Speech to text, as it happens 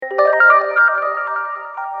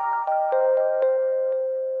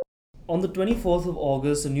On the 24th of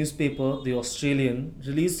August, a newspaper, The Australian,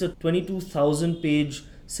 released a 22,000 page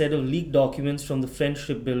set of leaked documents from the French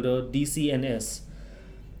shipbuilder DCNS.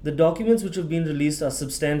 The documents which have been released are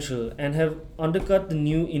substantial and have undercut the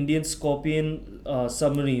new Indian Scorpene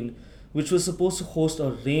submarine, which was supposed to host a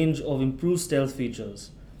range of improved stealth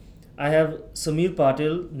features. I have Samir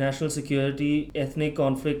Patil, National Security, Ethnic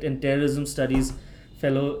Conflict and Terrorism Studies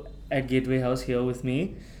Fellow at Gateway House, here with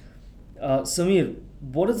me. Samir,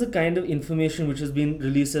 what is the kind of information which has been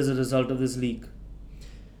released as a result of this leak?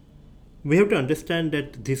 We have to understand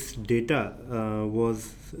that this data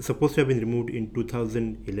was supposed to have been removed in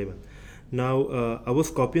 2011. Now, our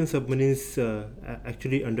Scorpion submarines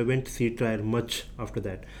actually underwent sea trial much after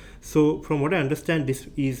that. So, from what I understand, this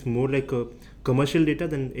is more like a commercial data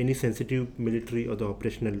than any sensitive military or the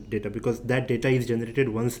operational data, because that data is generated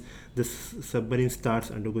once the submarine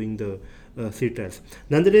starts undergoing the sea trials.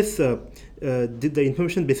 Nonetheless, the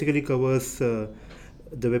information basically covers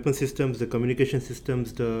the weapon systems, the communication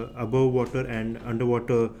systems, the above water and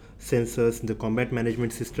underwater sensors, the combat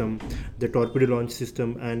management system, the torpedo launch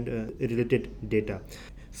system, and related data.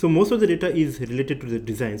 So most of the data is related to the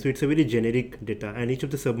design. So it's a very generic data, and each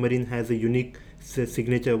of the submarine has a unique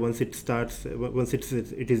signature once it starts, once it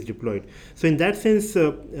is deployed. So in that sense,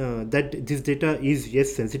 that this data is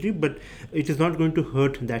yes sensitive, but it is not going to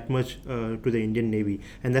hurt that much to the Indian Navy,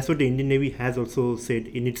 and that's what the Indian Navy has also said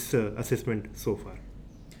in its assessment so far.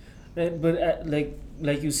 Right, but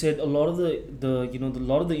like you said, a lot of the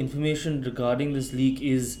lot of the information regarding this leak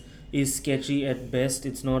is sketchy at best.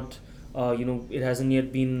 It's not it hasn't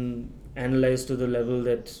yet been analyzed to the level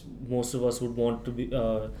that most of us would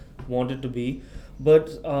want it to be. But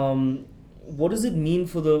what does it mean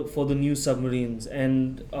for the new submarines?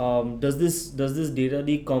 And does this data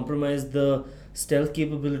leak compromise the stealth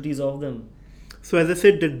capabilities of them? So as I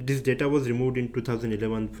said, that this data was removed in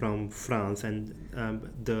 2011 from France, and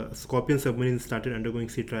the Scorpion submarine started undergoing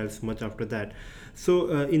sea trials much after that.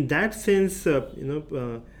 So in that sense,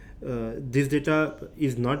 this data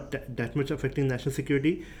is not that much affecting national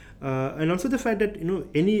security, and also the fact that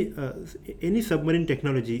any submarine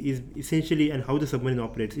technology is essentially, and how the submarine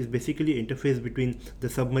operates is basically interface between the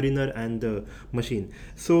submariner and the machine.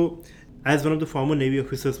 So as one of the former Navy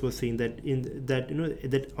officers was saying, that in that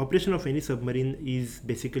that operation of any submarine is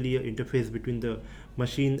basically an interface between the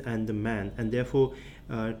machine and the man, and therefore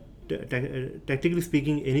tactically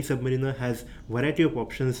speaking, any submariner has variety of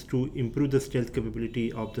options to improve the stealth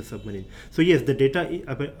capability of the submarine. So yes, the data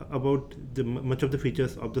about the much of the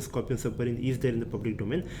features of the Scorpion submarine is there in the public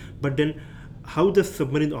domain, but then how the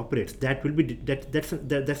submarine operates, that will be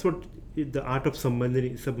that's what the art of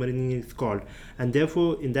submarining is called, and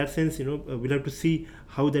therefore in that sense, we'll have to see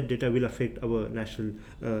how that data will affect our national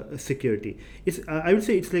security. It's I would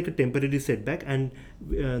say it's like a temporary setback, and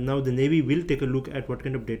now the Navy will take a look at what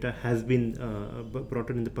kind of data has been brought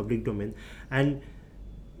in the public domain, and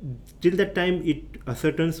till that time it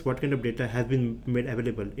ascertains what kind of data has been made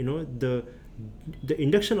available. The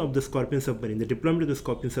induction of the Scorpion submarine, the deployment of the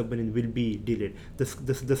Scorpion submarine will be delayed.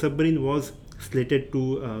 The submarine was slated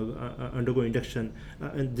to undergo induction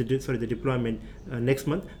and the deployment next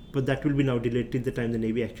month, but that will be now delayed till the time the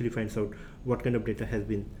Navy actually finds out what kind of data has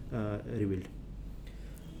been revealed.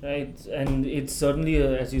 Right, and it's certainly,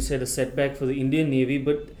 as you said, a setback for the Indian Navy,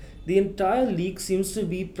 but the entire leak seems to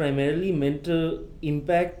be primarily meant to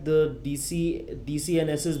impact the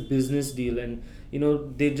DCNS's business deal. And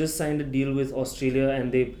they just signed a deal with Australia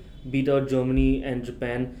and they beat out Germany and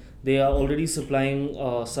Japan. They are already supplying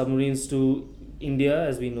submarines to India,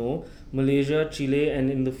 as we know, Malaysia, Chile,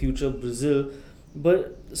 and in the future Brazil.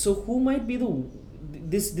 But so who might be the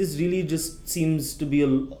this really just seems to be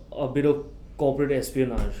a bit of corporate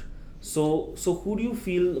espionage. So who do you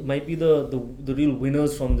feel might be the real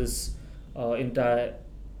winners from this entire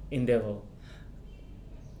endeavor?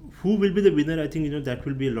 Who will be the winner? I think that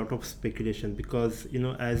will be a lot of speculation, because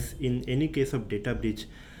as in any case of data breach,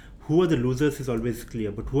 who are the losers is always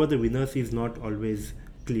clear, but who are the winners is not always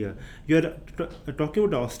clear. You are talking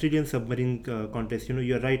about the Australian submarine contest.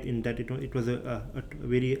 You are right in that it was a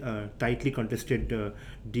very tightly contested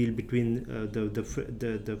deal between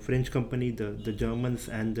the French company, the Germans,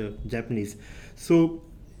 and the Japanese. So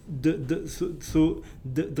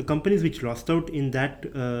the companies which lost out in that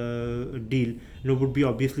deal would be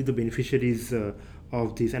obviously the beneficiaries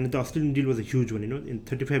of this. And the Australian deal was a huge one, in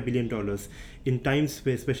 $35 billion, in times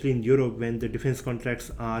where, especially in Europe, when the defense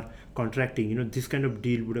contracts are contracting, this kind of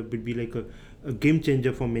deal would be like a game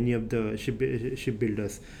changer for many of the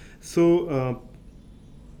shipbuilders. So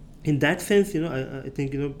in that sense, I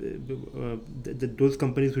think those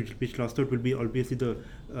companies which lost out will be obviously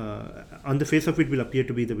on the face of it will appear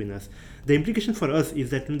to be the winners. The implication for us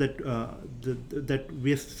is that that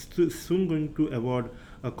we are soon going to award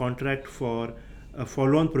a contract for a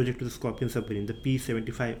follow-on project to the Scorpene submarine, the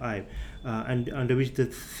P-75I, and under which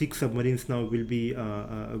the 6 submarines now will be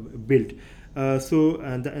built.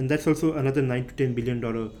 And that's also another $9 to $10 billion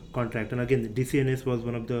contract. And again, DCNS was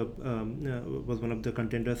one of the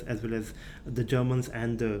contenders, as well as the Germans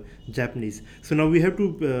and the Japanese. So now we have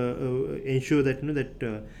to ensure that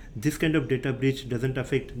this kind of data breach doesn't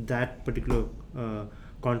affect that particular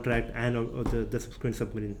contract and or the subsequent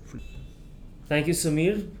submarine. Thank you,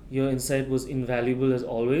 Samir. Your insight was invaluable as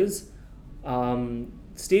always.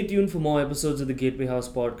 Stay tuned for more episodes of the Gateway House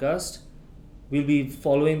podcast. We'll be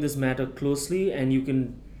following this matter closely, and you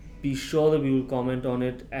can be sure that we will comment on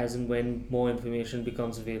it as and when more information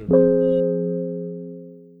becomes available.